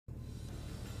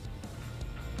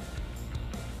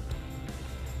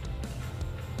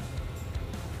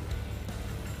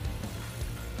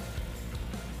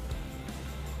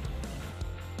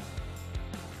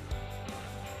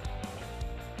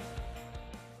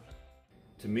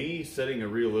To me, setting a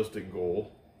realistic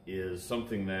goal is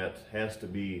something that has to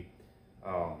be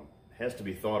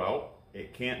thought out.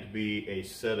 It can't be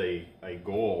a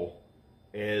goal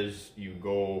as you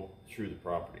go through the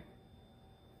property.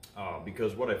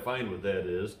 Because what I find with that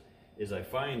is I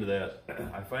find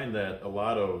that a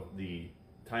lot of the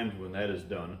times when that is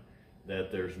done,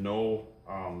 that there's no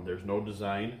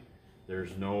design,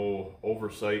 there's no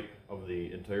oversight of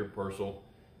the entire parcel,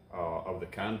 of the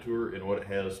contour and what it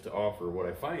has to offer. What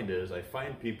I find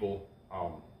people,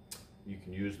 you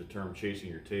can use the term chasing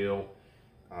your tail,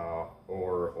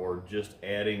 or just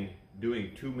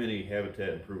doing too many habitat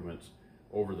improvements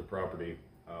over the property,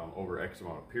 over X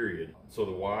amount of period. So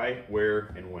the why,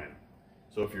 where, and when.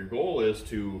 So if your goal is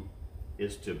to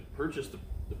purchase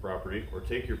the property or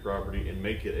take your property and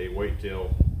make it a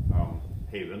whitetail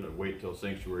haven, a whitetail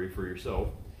sanctuary for yourself,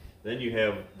 then you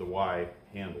have the why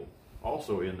handled.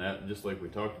 Also in that, just like we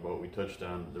talked about, we touched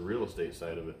on the real estate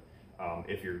side of it.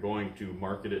 If you're going to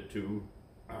market it to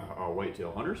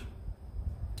whitetail hunters,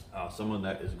 someone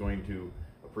that is going to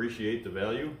appreciate the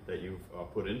value that you've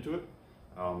put into it,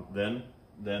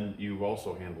 then you've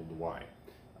also handled the why.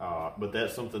 But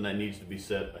that's something that needs to be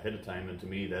set ahead of time, and to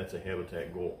me that's a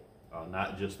habitat goal.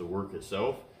 Not just the work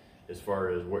itself as far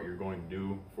as what you're going to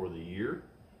do for the year,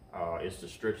 is to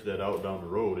stretch that out down the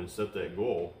road and set that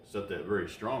goal, set that very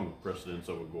strong precedence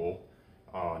of a goal,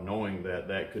 knowing that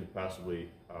that could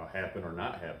possibly happen or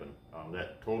not happen.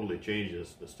 That totally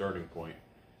changes the starting point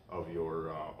of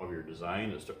your design.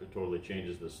 It totally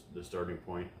changes the starting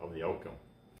point of the outcome.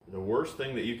 The worst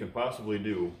thing that you can possibly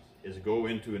do is go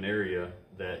into an area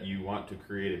that you want to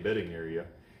create a bedding area,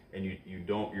 and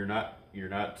you're not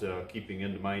keeping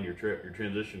in mind your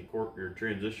transition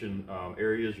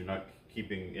areas. You're not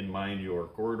keeping in mind your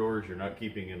corridors. You're not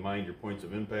keeping in mind your points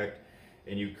of impact,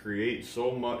 and you create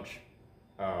so much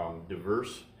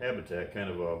diverse habitat, kind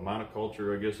of a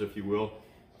monoculture, I guess, if you will,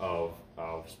 of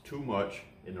too much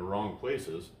in the wrong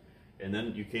places, and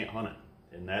then you can't hunt it.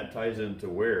 And that ties into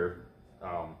the where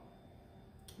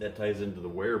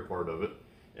part of it,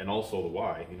 and also the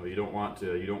why. You don't want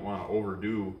to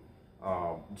overdo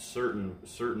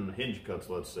certain hinge cuts,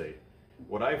 let's say.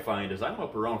 What I find is I'm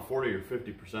up around 40 or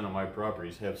 50% of my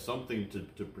properties have something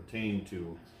to pertain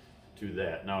to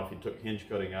that. Now, if you took hinge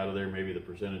cutting out of there, maybe the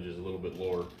percentage is a little bit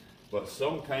lower, but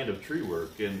some kind of tree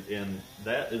work, and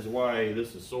that is why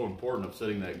this is so important of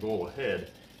setting that goal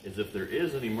ahead. Is if there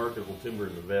is any marketable timber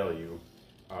in the value,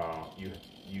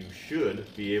 you should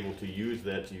be able to use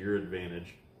that to your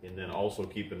advantage, and then also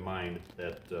keep in mind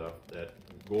that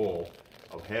goal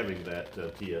of having that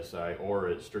TSI, or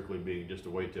it strictly being just a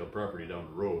whitetail property down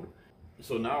the road.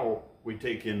 So now we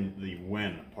take in the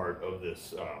when part of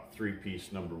this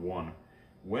three-piece number one.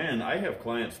 When I have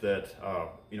clients that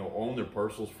own their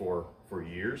parcels for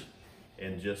years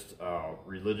and just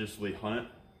religiously hunt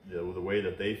it the way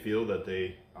that they feel that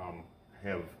they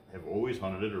have always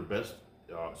hunted it or best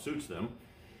suits them.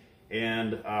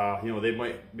 And they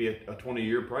might be a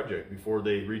 20-year project before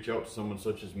they reach out to someone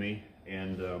such as me,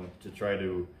 and to try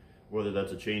to, whether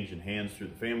that's a change in hands through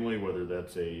the family, whether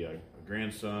that's a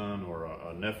grandson or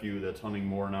a nephew that's hunting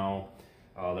more now,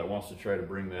 that wants to try to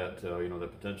bring that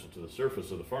that potential to the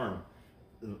surface of the farm.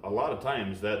 A lot of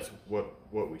times that's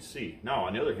what we see. Now,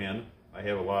 on the other hand, I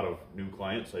have a lot of new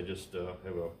clients. I just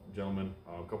have a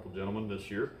couple gentlemen this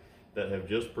year that have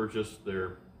just purchased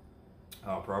their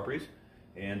properties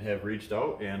and have reached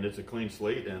out, and it's a clean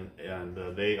slate, and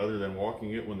they, other than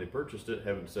walking it when they purchased it,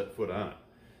 haven't set foot on it.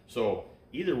 So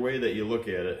either way that you look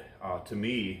at it, to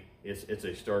me, it's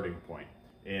a starting point,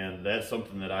 and that's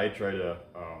something that I try to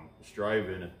strive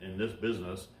in this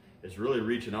business, is really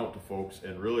reaching out to folks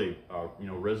and really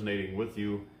resonating with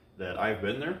you that I've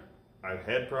been there. I've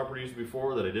had properties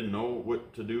before that I didn't know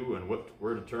what to do and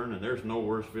where to turn, and there's no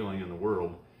worse feeling in the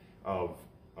world of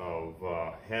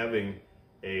having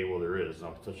well, there is, and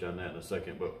I'll touch on that in a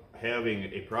second, but having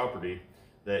a property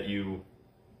that you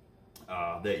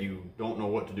don't know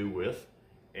what to do with,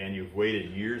 and you've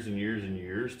waited years and years and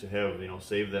years to have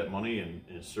save that money and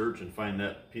search and find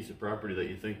that piece of property that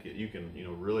you think that you can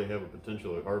really have a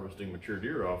potential of harvesting mature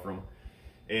deer off from,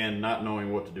 and not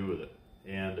knowing what to do with it.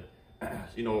 And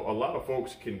a lot of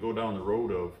folks can go down the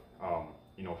road of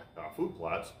food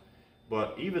plots,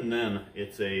 but even then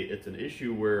it's an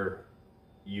issue where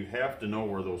you have to know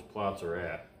where those plots are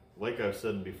at. Like I've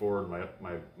said before in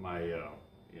my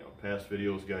past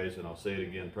videos, guys, and I'll say it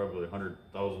again probably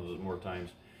 100,000 more times,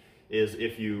 is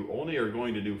if you only are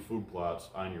going to do food plots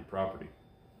on your property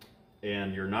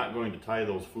and you're not going to tie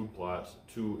those food plots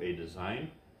to a design,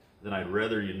 then I'd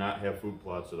rather you not have food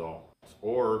plots at all,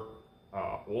 or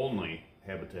only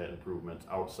habitat improvements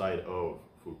outside of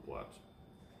food plots.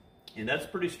 And that's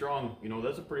pretty strong,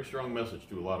 that's a pretty strong message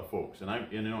to a lot of folks. And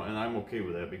I'm okay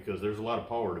with that, because there's a lot of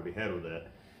power to be had with that.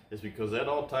 It's because that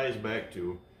all ties back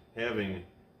to having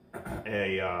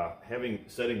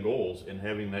setting goals and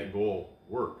having that goal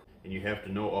work. And you have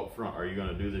to know up front, are you going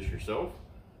to do this yourself?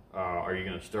 Are you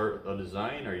going to start a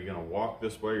design? Are you going to walk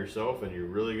this by yourself? And you're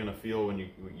really going to feel when you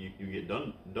get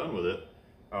done with it,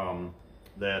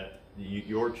 that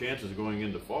your chances going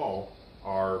into fall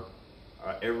are,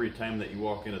 every time that you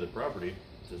walk into the property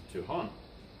to hunt,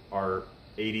 are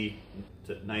 80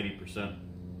 to 90%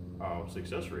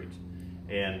 success rates.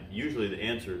 And usually the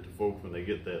answer to folks when they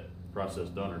get that process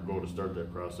done or go to start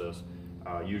that process,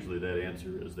 usually that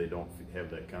answer is they don't have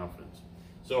that confidence.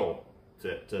 So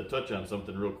to touch on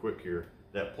something real quick here,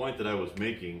 that point that I was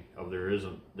making of there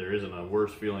isn't a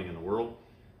worse feeling in the world.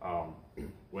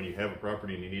 When you have a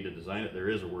property and you need to design it, there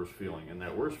is a worse feeling, and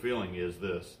that worst feeling is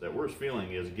this. That worst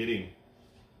feeling is getting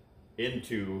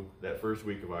into that first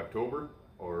week of October,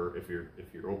 or if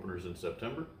your opener's in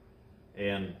September,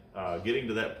 and getting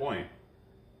to that point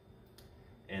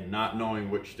and not knowing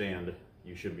which stand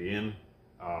you should be in,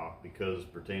 because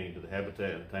pertaining to the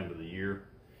habitat and the time of the year,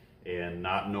 and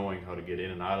not knowing how to get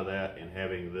in and out of that, and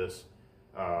having this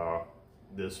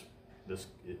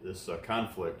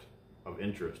conflict of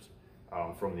interest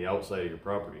from the outside of your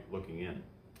property looking in.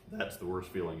 That's the worst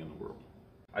feeling in the world.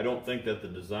 I don't think that the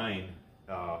design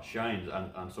shines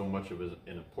on so much of an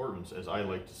importance as I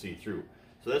like to see through.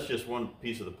 So that's just one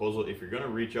piece of the puzzle. If you're going to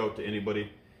reach out to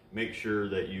anybody, make sure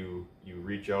that you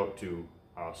reach out to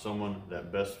someone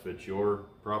that best fits your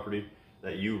property,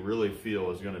 that you really feel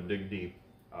is going to dig deep.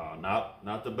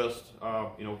 Not the best,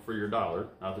 for your dollar,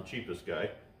 not the cheapest guy,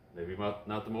 maybe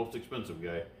not the most expensive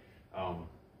guy,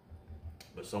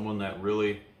 but someone that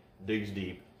really digs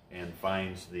deep and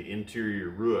finds the interior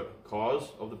root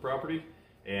cause of the property,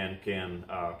 and can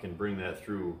bring that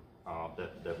through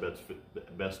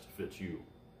that best fits you.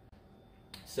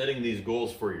 Setting these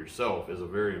goals for yourself is a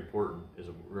very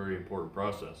important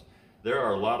process. There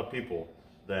are a lot of people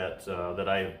that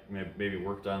I maybe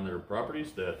worked on their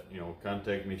properties, that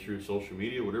contact me through social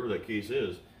media, whatever that case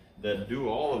is, that do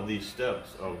all of these steps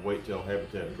of whitetail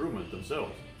habitat improvement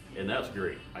themselves, and that's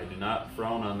great. I do not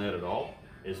frown on that at all.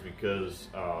 It's because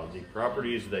the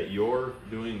properties that you're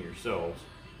doing yourselves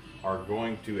are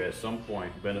going to at some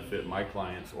point benefit my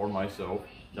clients or myself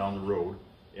down the road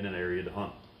in an area to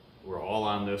hunt. We're all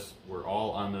on this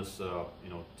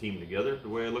team together, the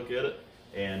way I look at it.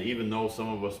 And even though some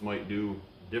of us might do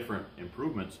different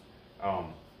improvements,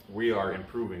 we are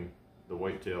improving the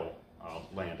whitetail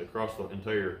land across the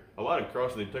entire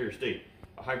state.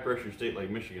 A high pressure state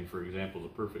like Michigan, for example, is a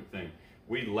perfect thing.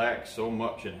 We lack so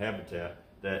much in habitat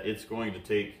that it's going to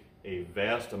take a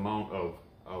vast amount of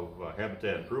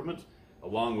habitat improvements,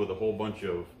 along with a whole bunch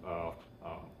of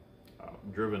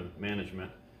driven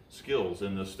management skills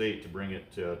in this state to bring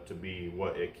it to be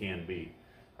what it can be.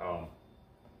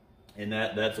 And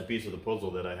that's a piece of the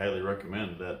puzzle that I highly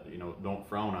recommend, that don't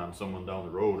frown on someone down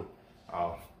the road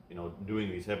doing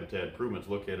these habitat improvements.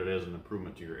 Look at it as an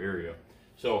improvement to your area.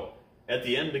 So at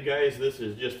the end, guys, this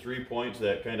is just 3 points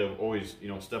that kind of always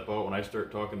step out when I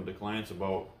start talking to clients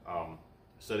about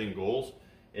setting goals.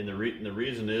 And the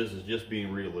reason is just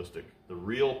being realistic. The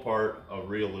real part of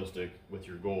realistic with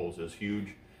your goals is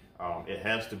huge. It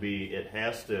has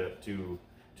to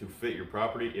fit your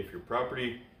property. If your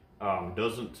property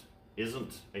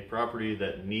isn't a property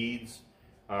that needs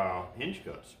hinge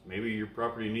cuts, maybe your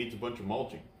property needs a bunch of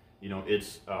mulching.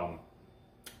 It's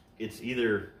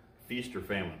either feast or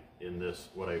famine in this.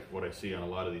 What I see on a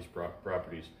lot of these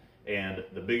properties. And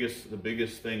the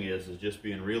biggest thing is just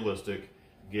being realistic.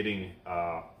 Getting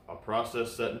a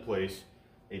process set in place,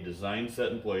 a design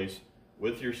set in place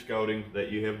with your scouting that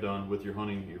you have done, with your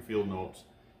hunting, your field notes,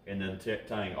 and then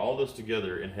tying all this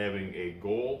together and having a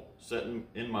goal set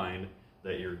in mind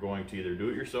that you're going to either do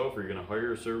it yourself or you're going to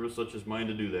hire a service such as mine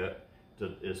to do that,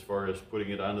 as far as putting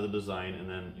it onto the design, and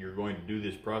then you're going to do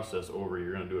this process over.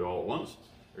 You're going to do it all at once.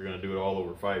 You're going to do it all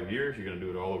over 5 years. You're going to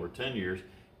do it all over 10 years.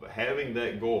 But having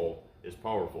that goal is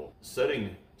powerful.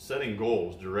 Setting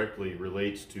goals directly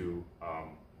relates to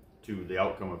the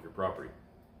outcome of your property.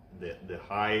 The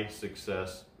high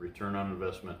success return on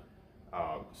investment,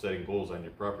 setting goals on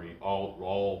your property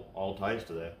all ties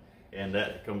to that, and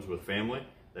that comes with family.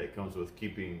 That comes with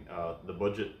keeping the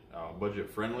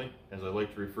budget friendly, as I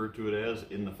like to refer to it as,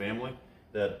 in the family.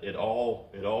 That it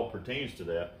all pertains to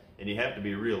that, and you have to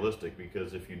be realistic,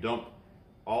 because if you dump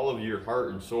all of your heart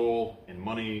and soul and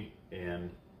money and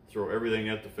throw everything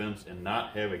at the fence and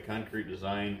not have a concrete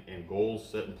design and goals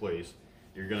set in place,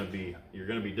 you're going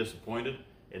to be disappointed,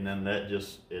 and then that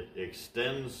just it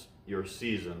extends your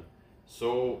season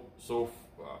so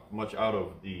much out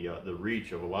of the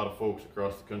reach of a lot of folks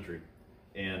across the country.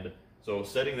 And so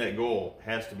setting that goal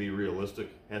has to be realistic,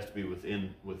 has to be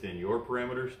within your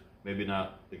parameters. Maybe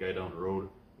not the guy down the road,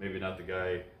 maybe not the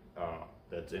guy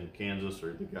that's in Kansas,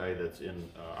 or the guy that's in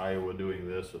Iowa doing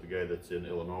this, or the guy that's in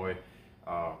Illinois.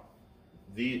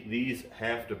 These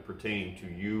have to pertain to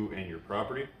you and your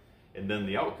property. And then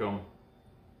the outcome,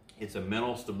 it's a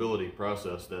mental stability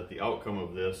process, that the outcome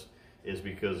of this is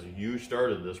because you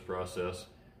started this process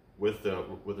with the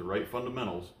right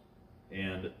fundamentals,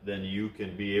 and then you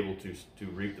can be able to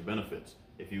reap the benefits.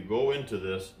 If you go into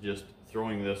this just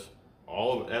throwing this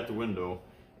all at the window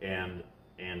and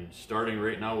starting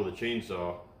right now with a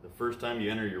chainsaw, the first time you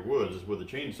enter your woods is with a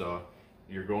chainsaw,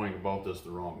 you're going about this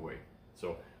the wrong way.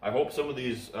 So I hope some of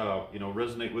these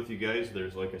resonate with you guys.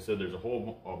 There's, like I said, there's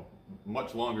a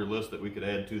much longer list that we could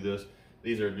add to this.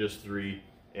 These are just 3,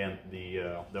 and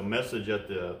the message at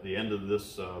the end of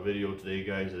this video today,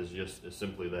 guys, is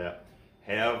simply that: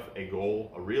 have a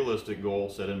goal, a realistic goal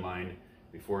set in mind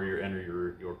before you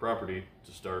enter your property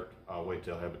to start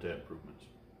whitetail habitat improvements.